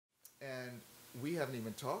we haven't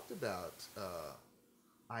even talked about.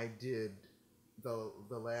 I did the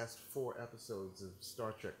last 4 episodes of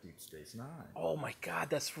Star Trek Deep Space Nine. Oh my God,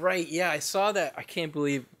 that's right. Yeah, I saw that. I can't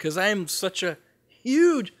believe because I am such a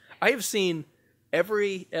huge. I have seen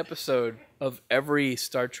every episode of every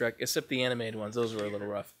Star Trek except the animated ones. Those were a little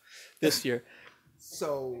rough this year.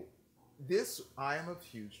 So I am a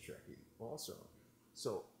huge Trekkie also.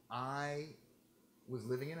 So I was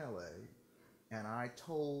living in LA, and I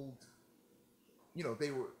told,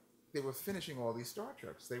 they were finishing all these Star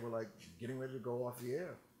Treks. They were like getting ready to go off the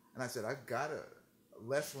air, and I said, I've got to.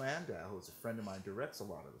 Les Landau, who's a friend of mine, directs a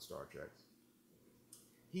lot of the Star Treks.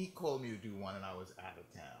 He called me to do one, and I was out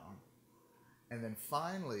of town. And then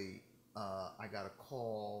finally, I got a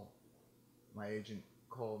call. My agent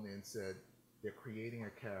called me and said they're creating a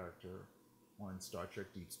character on Star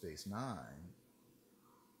Trek Deep Space Nine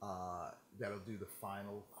that'll do the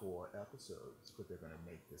final 4 episodes, but they're going to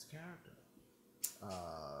make this character.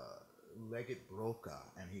 Leggett Broca,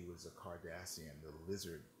 and he was a Cardassian, the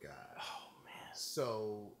lizard guy. Oh man!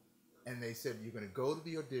 So, and they said you're going to go to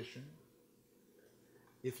the audition.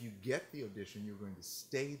 If you get the audition, you're going to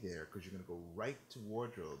stay there because you're going to go right to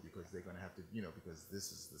wardrobe because they're going to have to, because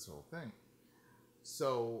this is this whole thing.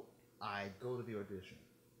 So I go to the audition.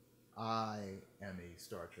 I am a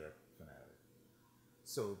Star Trek fanatic.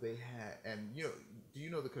 So they had, and do you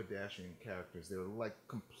know the Kardashian characters? They were like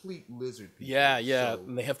complete lizard people. Yeah, yeah. So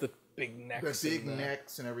and they have the big necks. the big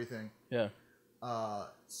necks and everything. Yeah.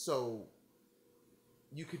 So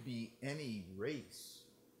you could be any race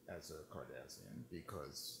as a Cardassian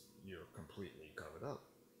because you're completely covered up.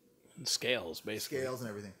 Scales, basically. Scales and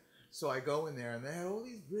everything. So I go in there, and they had all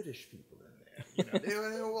these British people in there. They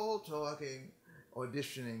were all talking,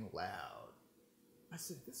 auditioning loud. I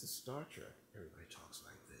said, this is Star Trek. Everybody talks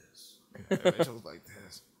like this. Everybody talks like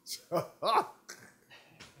this.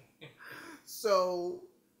 So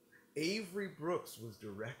Avery Brooks was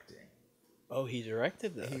directing. Oh, he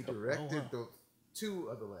directed that? He directed the 2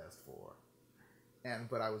 of the last 4.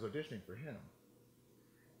 But I was auditioning for him.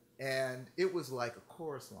 And it was like a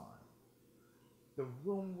chorus line. The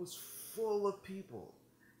room was full of people.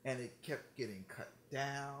 And it kept getting cut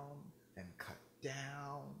down and cut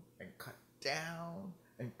down and cut down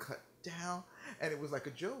and cut down. And it was like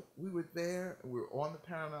a joke. We were there. We were on the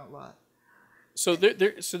Paramount lot. So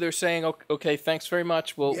they're saying, okay, thanks very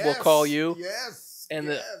much. We'll call you. Yes. And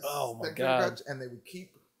yes. Oh my Thank God. And they would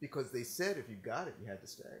keep, because they said if you got it, you had to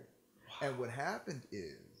stay. Wow. And what happened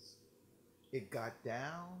is it got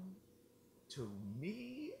down to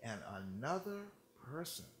me and another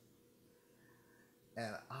person.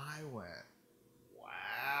 And I went,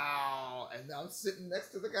 wow. And I'm sitting next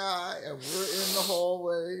to the guy, and we're in the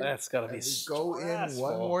hallway. That's got to be stressful. We go in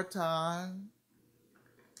one more time.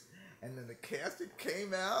 And then the casting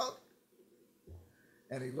came out.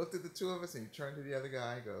 And he looked at the 2 of us, and he turned to the other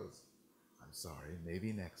guy and goes, I'm sorry,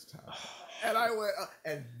 maybe next time. And I went,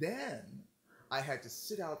 and then I had to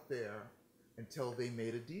sit out there until they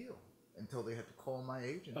made a deal, until they had to call my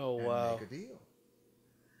agent and make a deal.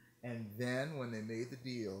 And then when they made the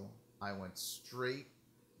deal, I went straight.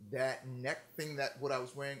 That neck thing, what I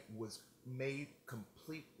was wearing was made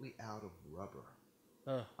completely out of rubber.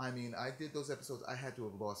 I mean, I did those episodes. I had to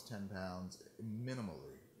have lost 10 pounds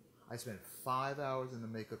minimally. I spent 5 hours in the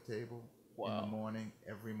makeup table in the morning,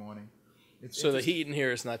 every morning. So the heat in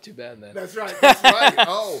here is not too bad then. That's right. That's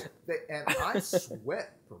right. And I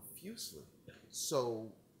sweat profusely. So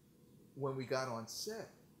when we got on set,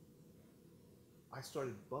 I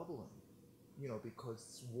started bubbling,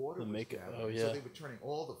 because water was gathering. Oh, yeah. So they were turning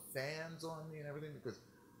all the fans on me and everything because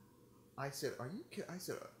I said, are you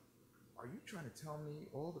trying to tell me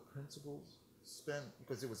all the principals spent,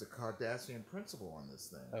 because it was a Cardassian principal on this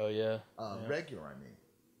thing. Oh, yeah. Regular, I mean.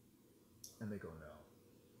 And they go, no.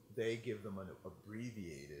 They give them an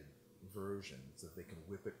abbreviated version so they can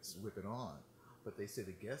whip it on. But they say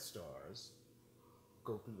the guest stars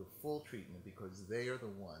go through the full treatment because they are the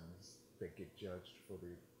ones that get judged for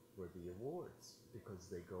the awards, because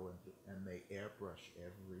they go and they airbrush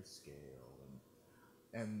every scale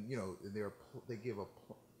and they give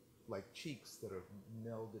like cheeks that are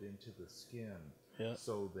melded into the skin,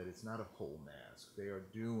 so that it's not a whole mask. They are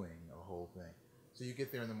doing a whole thing. So you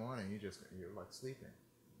get there in the morning, you're like sleeping.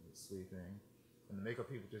 You're sleeping, and the makeup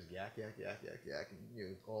people just yak,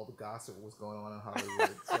 and all the gossip was going on in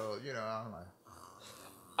Hollywood. So I'm like,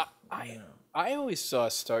 I always saw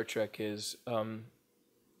Star Trek as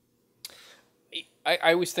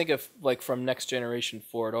I always think of like from Next Generation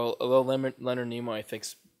forward. Although Leonard Nimoy I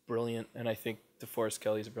think's brilliant, and I think DeForest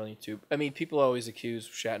Kelly's brilliant too. I mean, people always accuse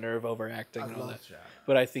Shatner of overacting and all that,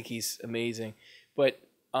 but I think he's amazing. But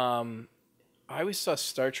I I always saw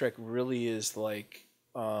Star Trek really is like,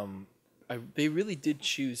 they really did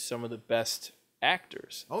choose some of the best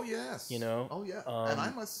actors. Oh yes. You know. Oh yeah. And I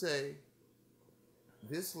must say,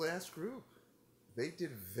 this last group, they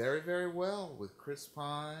did very, very well with Chris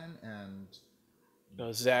Pine and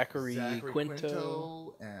Zachary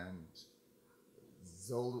Quinto and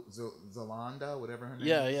Zalanda, whatever her name is.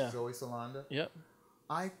 Yeah. Zoe Salanda. Yep.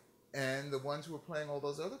 And the ones who were playing all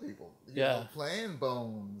those other people. You Yeah. know, playing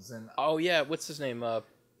Bones and Oh yeah, what's his name?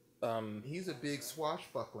 he's a big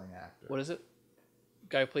swashbuckling actor. What is it?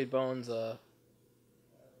 Guy who played Bones.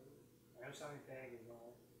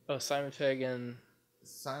 Simon Pegg and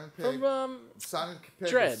Simon Pegg. from Simon Pegg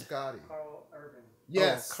Dredd. was Scotty. Carl Urban.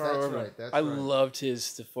 Yes, Carl that's Urban. right. That's I right. loved his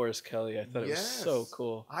DeForest Kelly. I thought it was so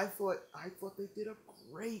cool. I thought they did a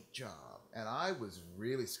great job, and I was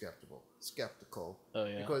really skeptical. Oh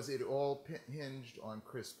yeah. Because it all hinged on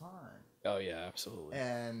Chris Pine, Oh yeah, absolutely.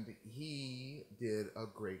 and he did a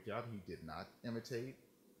great job. He did not imitate,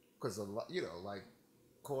 because a lot, you know, like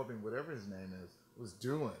Corbin, whatever his name is, was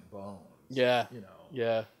doing Bones. Yeah. You know.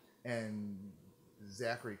 Yeah. And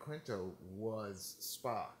Zachary Quinto was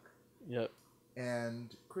Spock. Yep.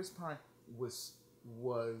 And Chris Pine was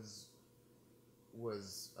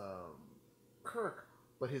Kirk,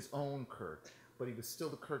 but his own Kirk. But he was still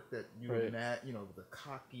the Kirk that you Right. you know, the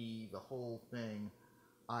cocky, the whole thing.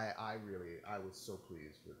 I was so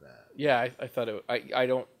pleased with that. Yeah, I thought it. I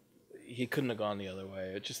don't. He couldn't have gone the other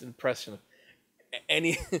way. It's just impressive.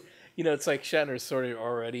 Any, you know, it's like Shatner's sort of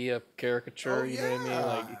already a caricature. You know what I mean?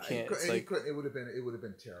 Like you can't. It's like it would have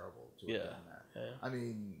been terrible to have done that. Yeah. I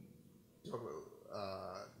mean, talk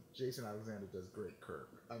about Jason Alexander does great Kirk.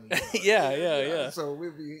 I mean, yeah. So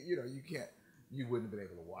we'd be, you know, you wouldn't have been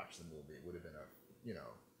able to watch the movie. It would have been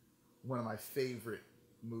one of my favorite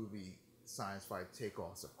movie science fi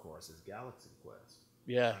takeoffs, of course, is Galaxy Quest.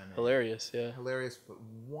 Yeah, I mean, hilarious. Yeah. Hilarious, but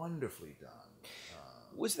wonderfully done.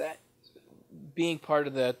 Was that being part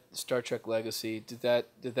of that Star Trek legacy? Did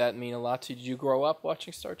that mean a lot to you? Did you grow up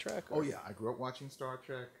watching Star Trek? Or? Oh yeah, I grew up watching Star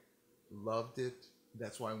Trek, loved it.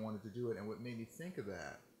 That's why I wanted to do it. And what made me think of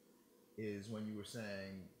that is when you were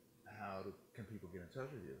saying can people get in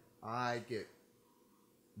touch with you? I get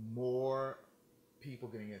more people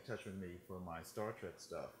getting in touch with me for my Star Trek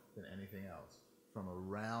stuff than anything else. From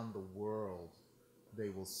around the world, they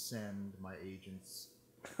will send my agents.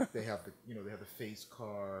 They have the face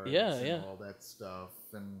cards and all that stuff,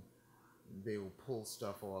 and they will pull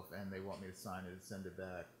stuff off, and they want me to sign it and send it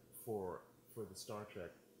back for the Star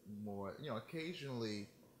Trek. More, occasionally,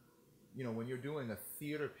 when you're doing a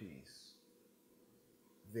theater piece,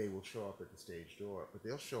 they will show up at the stage door, but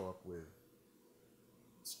they'll show up with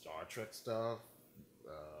Star Trek stuff,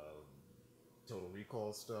 Total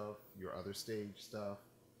Recall stuff, your other stage stuff.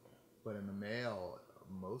 But in the mail,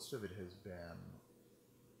 most of it has been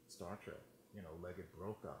Star Trek. Leggett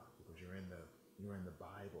Brokaw, because you're in the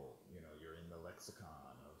Bible. You're in the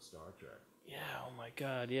lexicon of Star Trek. Yeah. Oh my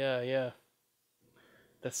God. Yeah.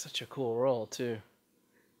 That's such a cool role too.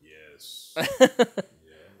 Yes.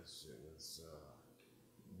 Yes, it was.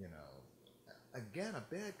 Again, a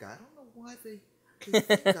bad guy. I don't know why they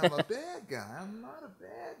think I'm a bad guy. I'm not a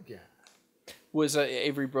bad guy. Was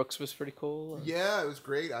Avery Brooks was pretty cool? Or? Yeah, it was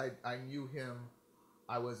great. I knew him.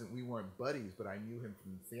 We weren't buddies, but I knew him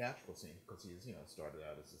from the theatrical scene because he's started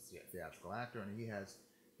out as a theatrical actor, and he has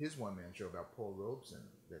his one-man show about Paul Robeson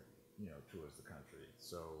that tours the country.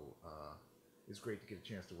 So it's great to get a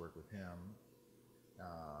chance to work with him,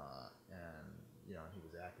 and he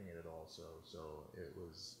was acting in it also. So it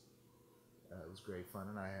was great fun,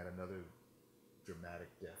 and I had another dramatic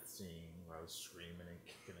death scene where I was screaming and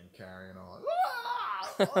kicking and carrying on.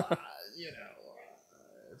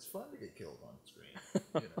 It's fun to get killed on screen.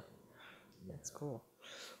 That's cool.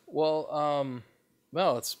 Well,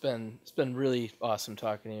 it's been really awesome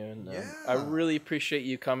talking to you, and I really appreciate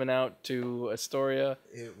you coming out to Astoria.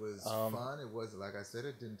 It was fun. It was, like I said,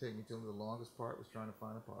 it didn't take me too long. The longest part was trying to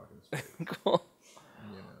find a parking space. Cool.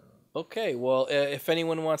 Okay, well, if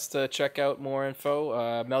anyone wants to check out more info,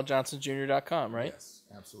 meljohnsonjr.com, right? Yes,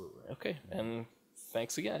 absolutely. Okay, and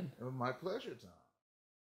thanks again. It was my pleasure, Tom.